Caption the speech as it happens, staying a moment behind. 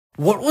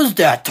What was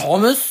that,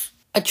 Thomas?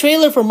 A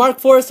trailer for Marc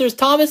Forster's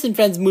Thomas and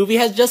Friends movie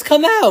has just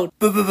come out.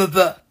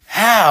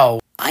 How?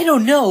 I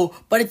don't know,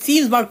 but it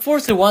seems Marc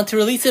Forster wants to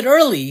release it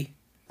early.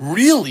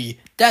 Really?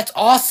 That's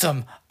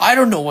awesome. I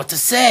don't know what to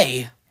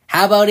say.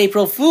 How about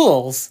April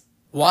Fools?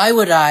 Why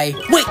would I?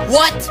 Wait,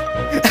 what?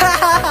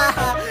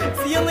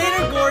 See you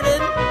later,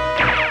 Gordon.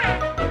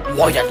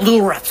 Why, that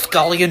little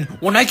rapscallion,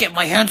 when I get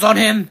my hands on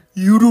him...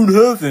 You don't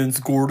have hands,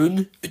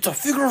 Gordon. It's a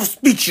figure of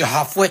speech, you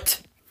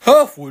half-wit.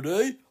 Half-wit,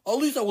 eh? At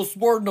least I was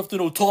smart enough to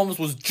know Thomas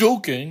was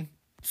joking.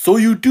 So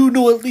you do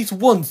know at least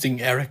one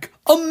thing, Eric.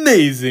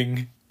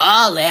 Amazing.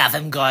 I'll have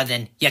him,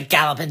 Gordon, you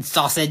galloping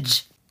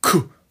sausage.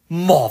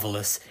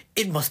 Marvelous.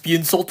 It must be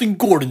Insulting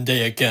Gordon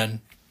Day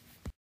again.